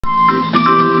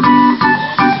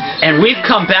we've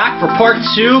come back for part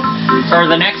 2, or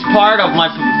the next part of my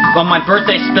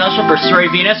birthday special for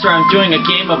Sravenes, where I'm doing a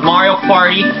game of Mario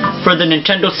Party for the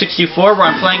Nintendo 64, where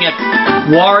I'm playing at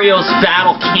Wario's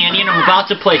Battle Canyon. I'm about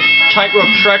to play Tightrope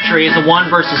Treachery as a 1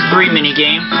 versus 3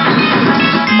 minigame.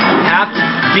 Have to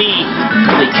be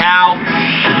the cow.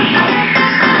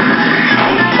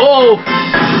 Oh!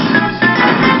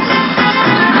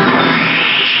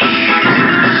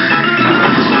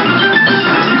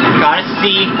 Gotta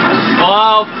see.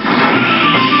 Oh!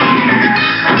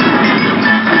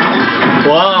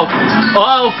 Whoa!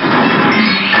 Oh!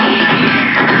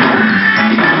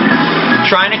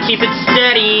 Trying to keep it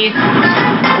steady.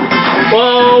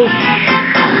 Whoa!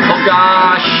 Oh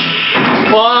gosh!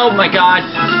 Oh my god!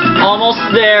 Almost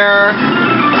there!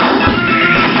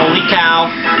 Holy cow!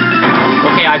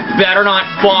 Okay, I better not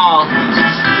fall.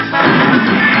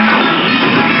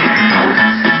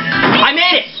 I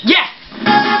made it! Yes!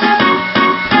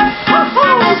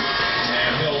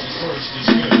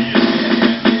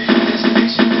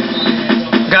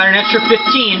 Got an extra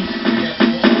 15.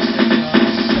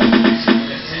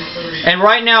 And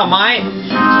right now, my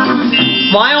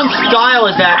own style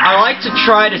is that I like to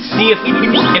try to see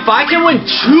if I can win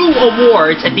 2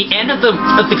 awards at the end of the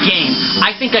game.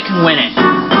 I think I can win it,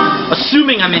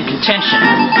 assuming I'm in contention.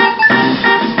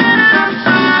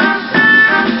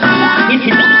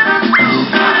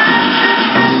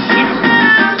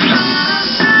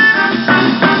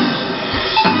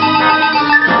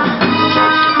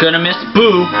 Gonna miss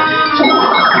Boo.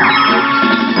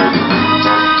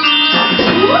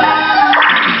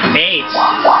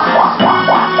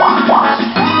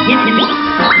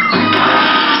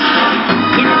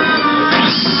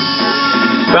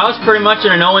 But I was pretty much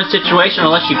in a no-win situation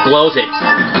unless she blows it.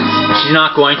 She's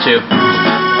not going to.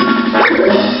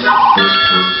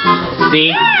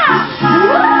 See?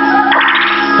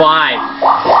 5.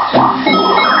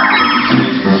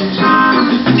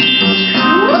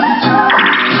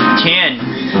 10.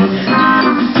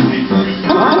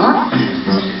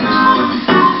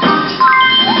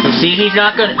 See, he's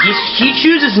not gonna. He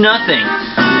chooses nothing.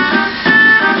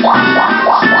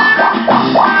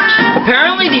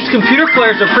 Apparently these computer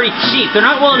players are pretty cheap. They're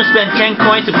not willing to spend 10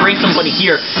 coins to bring somebody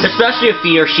here, especially if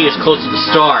he or she is close to the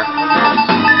star.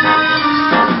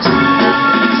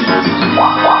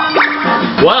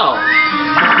 Well,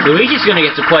 Luigi's going to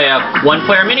get to play a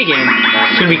 1-player minigame.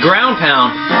 It's going to be ground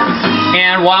pound.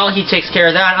 And while he takes care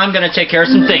of that, I'm going to take care of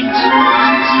some things.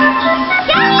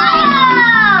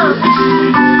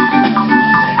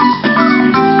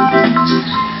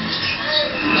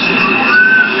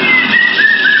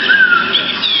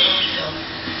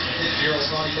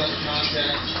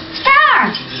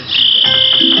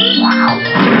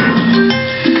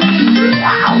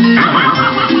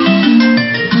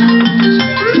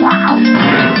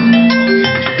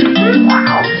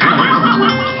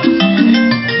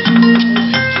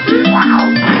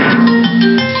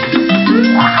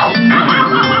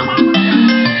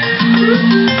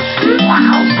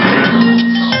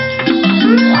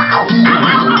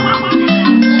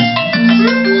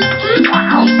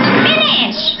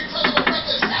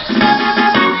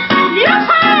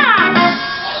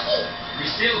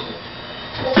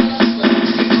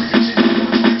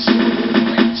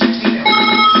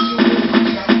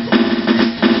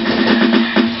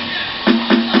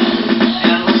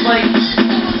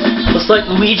 Looks like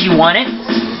Luigi won it.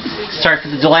 Sorry for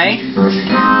the delay.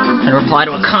 And reply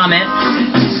to a comment.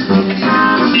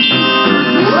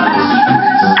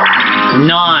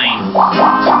 9.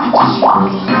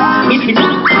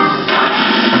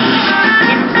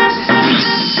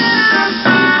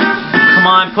 Come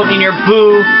on, put me near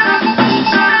Boo.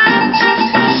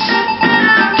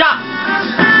 Stop!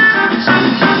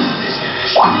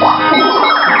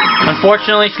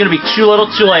 Unfortunately, it's going to be too little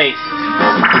too late.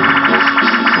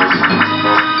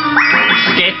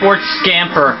 Skateboard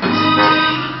scamper.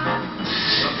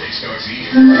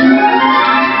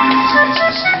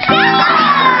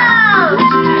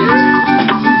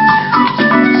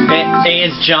 A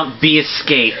is jump, B is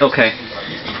skate. Okay.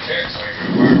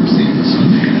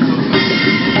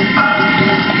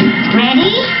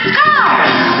 Ready?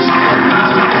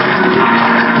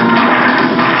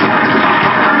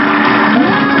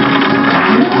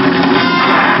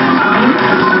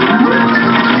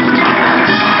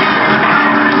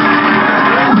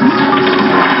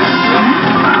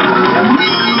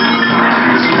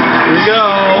 Go!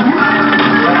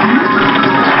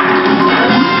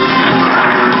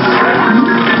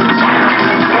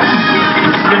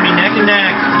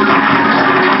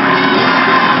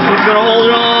 Gonna hold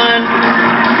it on.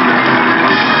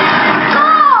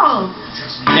 Go!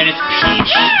 Then it's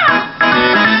Peach.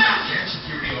 Yeah.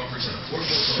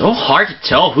 So hard to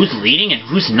tell who's leading and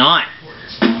who's not.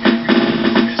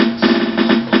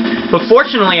 But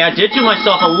fortunately, I did do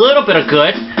myself a little bit of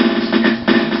good.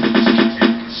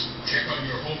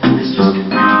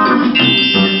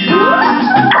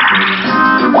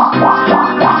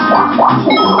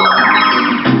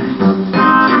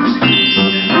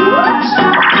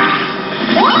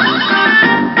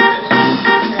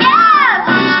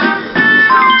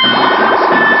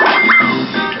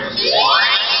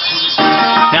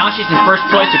 Now she's in first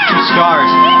place with 2 stars.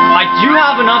 I do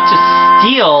have enough to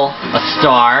steal a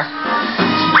star.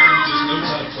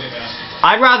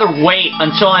 I'd rather wait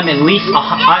until I'm at least I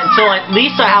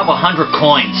have 100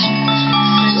 coins.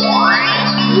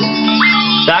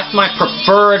 That's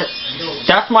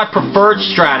my preferred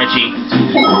strategy.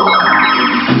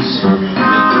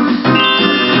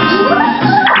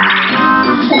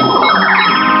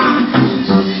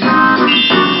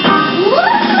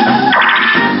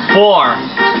 Four.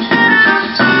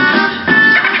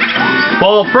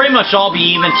 Well, they'll pretty much all be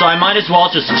even, so I might as well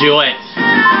just do it.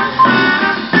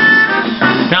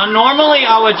 Now, normally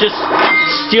I would just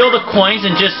steal the coins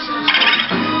and just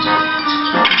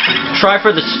try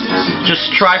for this.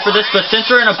 But since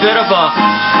we're in a bit of a,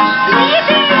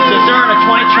 since we're in a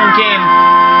 20-turn game,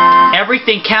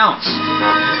 everything counts.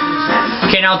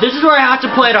 Okay, now this is where I have to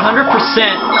play at 100%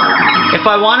 if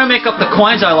I want to make up the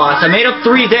coins I lost. I made up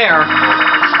 3 there.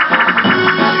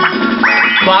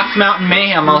 Box Mountain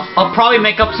Mayhem. I'll probably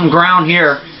make up some ground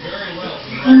here.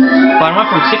 But I went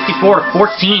from 64 to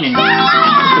 14 in just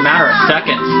a matter of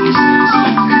seconds.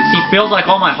 It feels like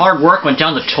all my hard work went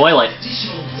down the toilet.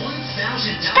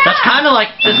 That's kind of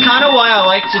why I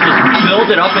like to just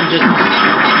build it up and just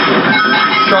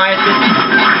try it.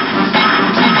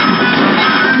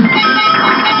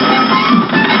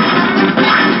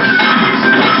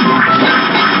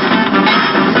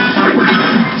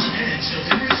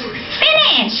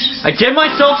 I did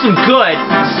myself some good.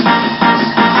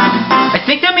 I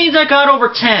think that means I got over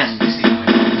 10.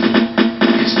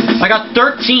 I got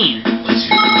 13.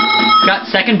 Got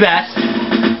second best.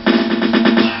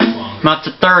 I'm up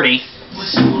to 30.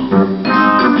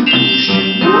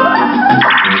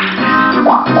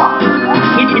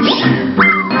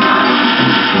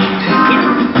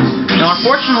 Now,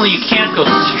 unfortunately, you can't go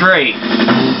straight.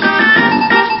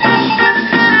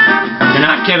 You're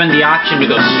not given the option to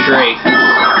go straight.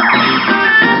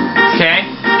 Okay?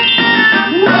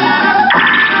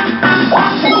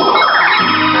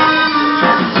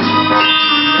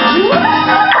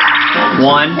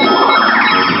 One.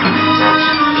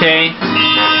 Okay.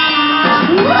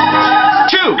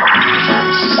 2.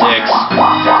 6.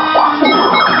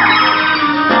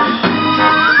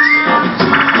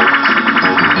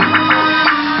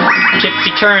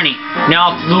 Tipsy turny.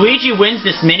 Now, if Luigi wins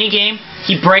this mini game,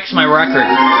 he breaks my record.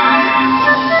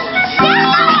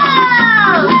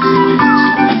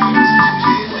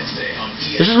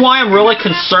 This is why I'm really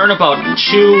concerned about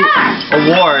 2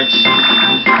 awards.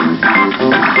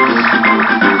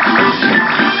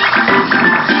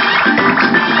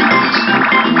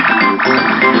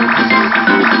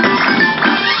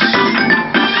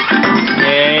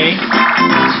 Okay.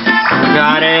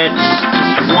 Got it.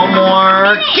 One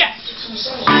more. Yes!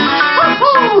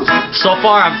 So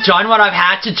far, I've done what I've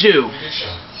had to do.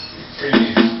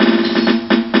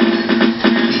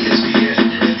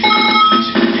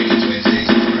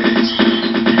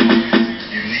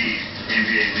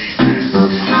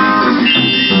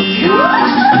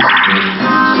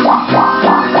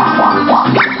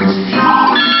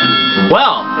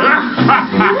 Well,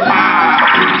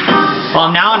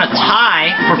 I'm now in a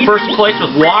tie for first place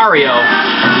with Wario.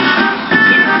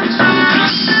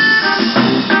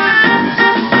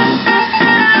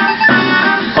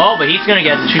 Oh, but he's gonna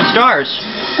get 2 stars.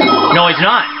 No, he's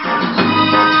not.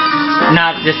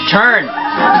 Not this turn,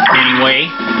 anyway.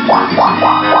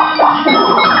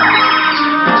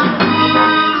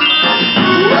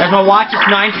 As my watch is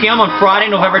 9 p.m. on Friday,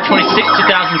 November 26,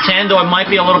 2010, though I might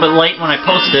be a little bit late when I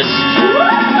post this.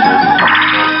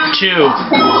 2.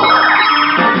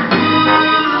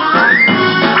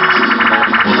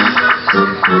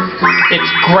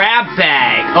 It's grab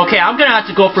bag. Okay, I'm gonna have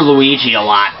to go for Luigi a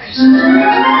lot.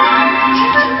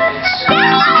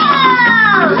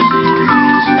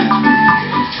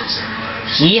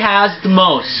 He has the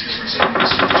most.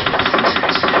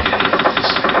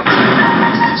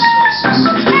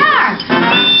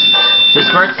 The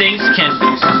smart things can...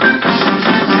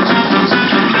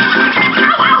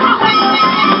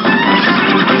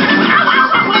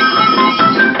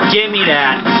 Give me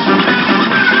that.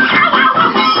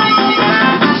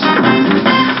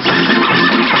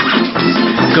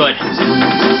 Good.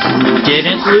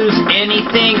 Didn't lose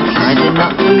anything. I did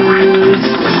not lose.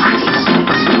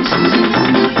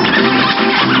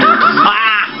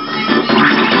 Ah!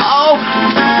 Oh!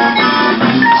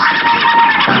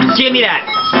 Give me that.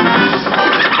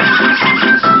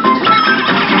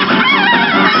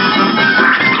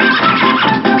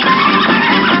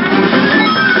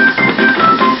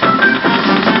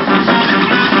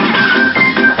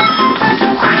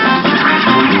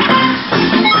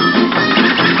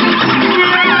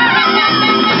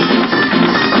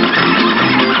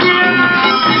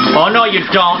 Oh, no, you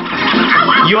don't.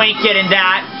 You ain't getting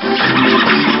that.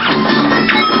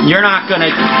 You're not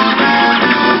gonna...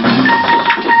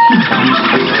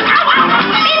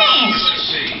 Finish!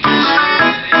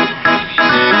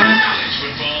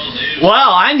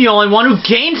 Well, I'm the only one who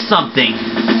gained something.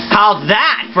 How's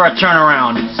that for a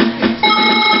turnaround?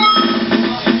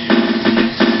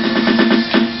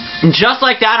 And just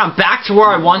like that, I'm back to where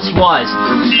I once was.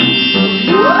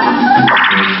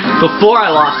 Before I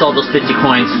lost all those 50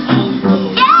 coins.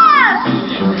 Yeah!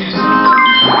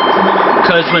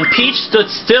 Because when Peach stood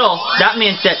still, that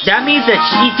means that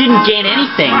she didn't gain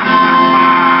anything.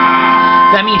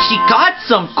 That means she got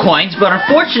some coins, but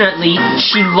unfortunately,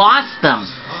 she lost them.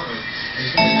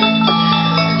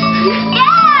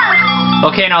 Yeah!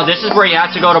 Okay, now this is where you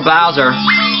have to go to Bowser.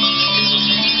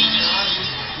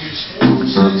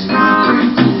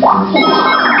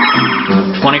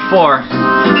 $24.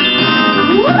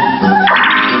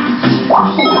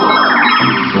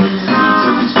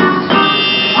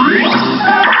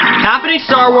 Happening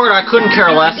Star Ward I couldn't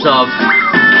care less of.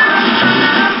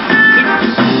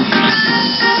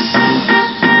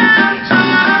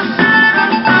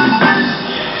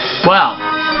 Well.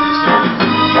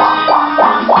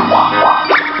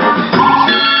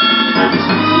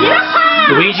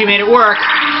 Luigi made it work.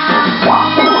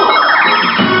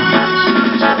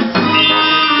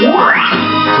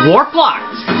 Warp block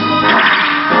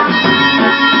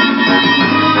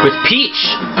with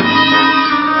Peach.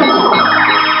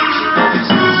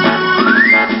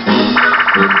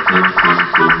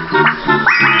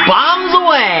 Bombs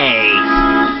away.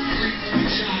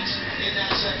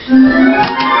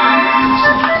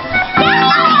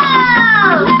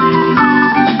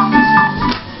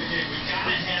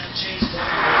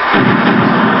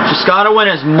 Just gotta win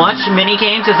as much mini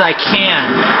games as I can.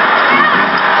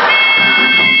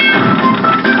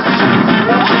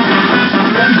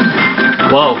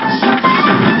 Whoa.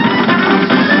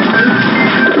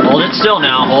 Hold it still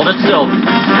now. Hold it still.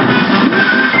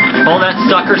 Hold that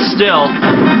sucker still.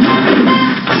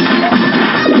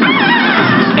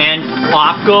 And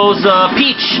off goes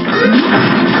Peach.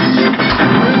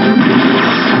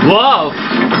 Whoa.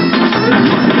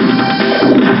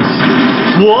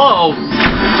 Whoa.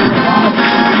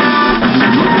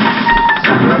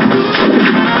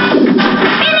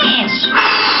 Finish!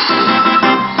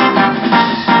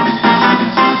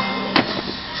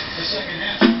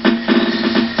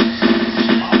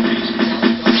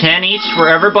 10 each for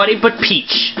everybody but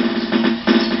Peach.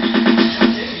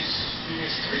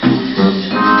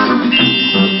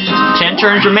 10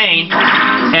 turns remain,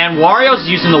 and Wario's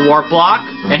using the warp block,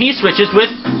 and he switches with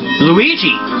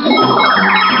Luigi.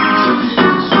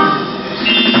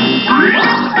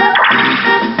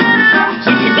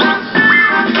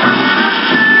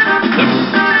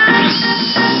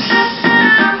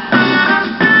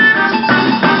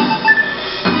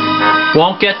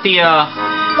 Won't get the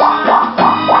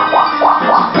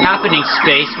happening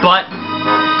space, but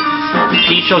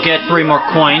Peach will get 3 more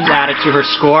coins added to her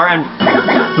score, and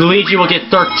Luigi will get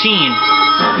 13.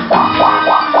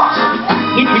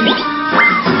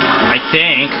 I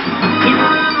think.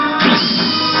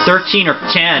 13 or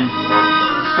 10.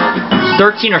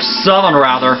 13 or 7,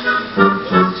 rather.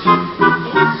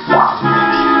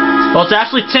 Well, it's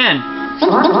actually 10.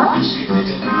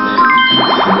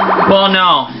 Well,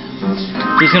 no.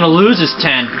 He's going to lose his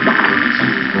 10.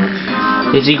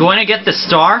 Is he going to get the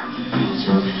star?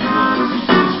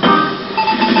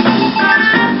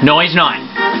 No, he's not.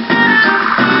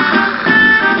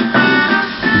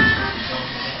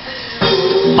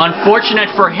 Unfortunate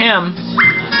for him.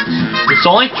 It's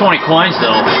only 20 coins,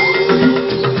 though.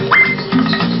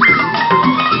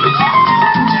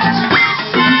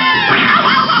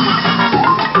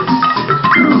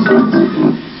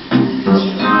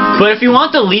 But if you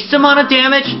want the least amount of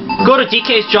damage, go to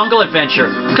DK's Jungle Adventure,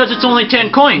 because it's only 10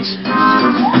 coins.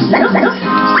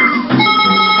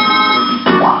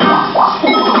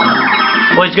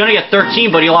 Well, he's going to get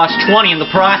 13, but he lost 20 in the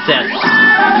process.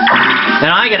 And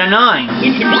I get a 9.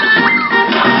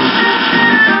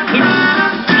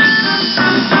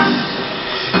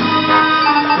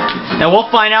 And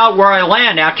we'll find out where I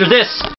land after this.